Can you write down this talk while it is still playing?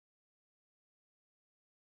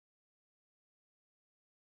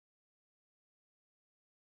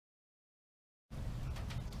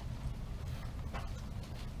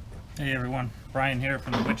Hey everyone, Brian here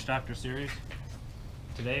from the Witch Doctor series.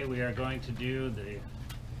 Today we are going to do the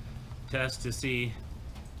test to see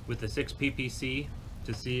with the 6 PPC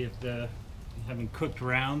to see if the having cooked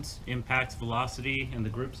rounds impacts velocity and the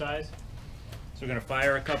group size. So we're going to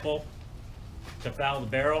fire a couple to foul the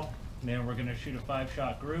barrel, and then we're going to shoot a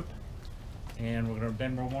 5-shot group, and we're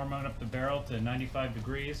warming up the barrel to 95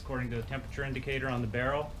 degrees according to the temperature indicator on the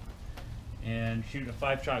barrel, and shoot a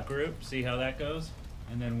 5-shot group, see how that goes.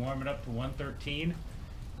 And then warm it up to 113,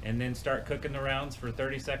 and then start cooking the rounds for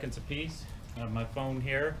 30 seconds apiece. I have my phone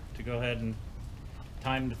here to go ahead and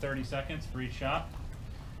time to 30 seconds for each shot.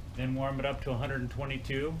 Then warm it up to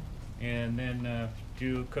 122, and then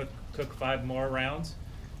cook 5 more rounds,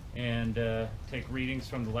 and take readings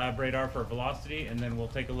from the lab radar for velocity, and then we'll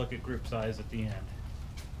take a look at group size at the end.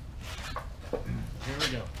 Here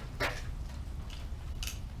we go.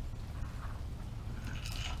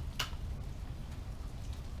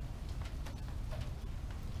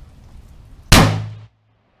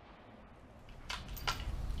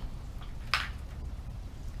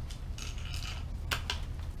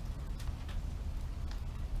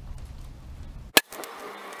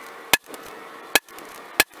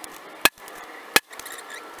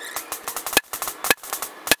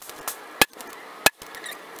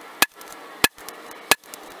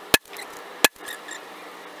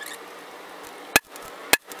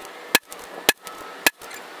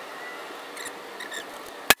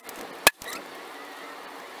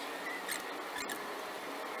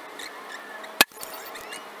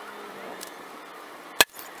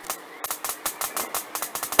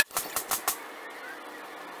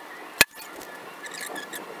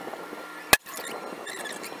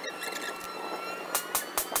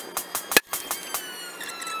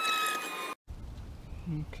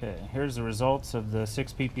 Okay, here's the results of the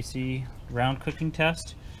 6 PPC round cooking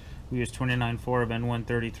test. We used 29.4 of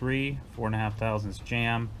N133, 4.5 thousandths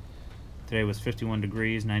jam. Today was 51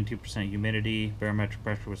 degrees, 92% humidity. Barometric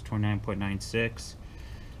pressure was 29.96.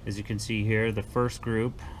 As you can see here, the first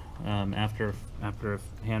group, after a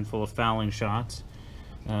handful of fouling shots,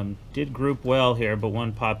 did group well here, but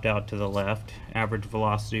one popped out to the left. Average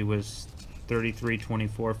velocity was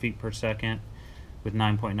 33.24 feet per second with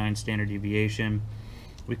 9.9 standard deviation.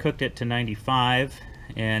 We cooked it to 95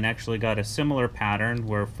 and actually got a similar pattern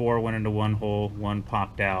where 4 went into one hole, 1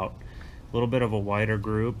 popped out. A little bit of a wider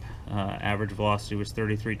group. Average velocity was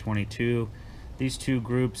 33.22. These two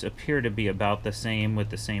groups appear to be about the same with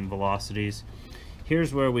the same velocities.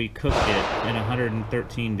 Here's where we cooked it in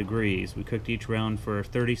 113 degrees. We cooked each round for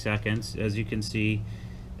 30 seconds. As you can see,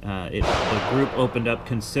 the group opened up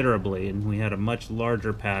considerably, and we had a much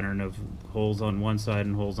larger pattern of holes on one side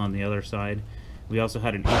and holes on the other side. We also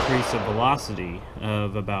had an increase of velocity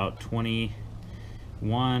of about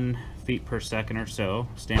 21 feet per second or so.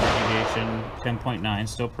 Standard deviation 10.9,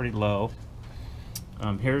 still pretty low.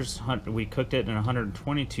 We cooked it in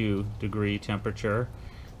 122 degree temperature.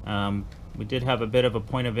 We did have a bit of a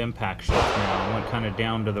point of impact shift now. It went kind of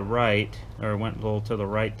down to the right, or went a little to the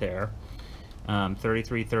right there.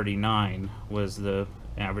 33.39 was the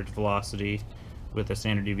average velocity with a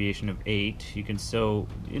standard deviation of 8. So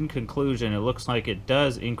in conclusion, it looks like it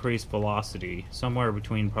does increase velocity somewhere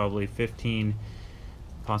between probably 15,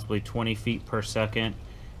 possibly 20 feet per second,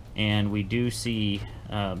 and we do see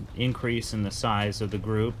increase in the size of the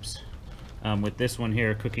groups. With this one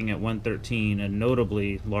here cooking at 113, a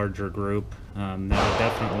notably larger group, that will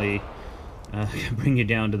definitely bring you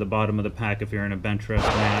down to the bottom of the pack if you're in a bench rest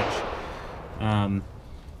match.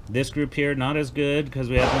 This group here, not as good because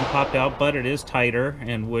we had one popped out, but it is tighter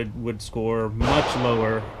and would score much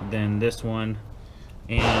lower than this one,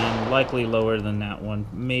 and likely lower than that one,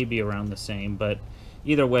 maybe around the same. But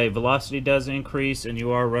either way, velocity does increase, and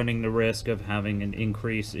you are running the risk of having an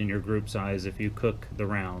increase in your group size if you cook the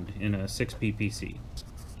round in a 6 PPC.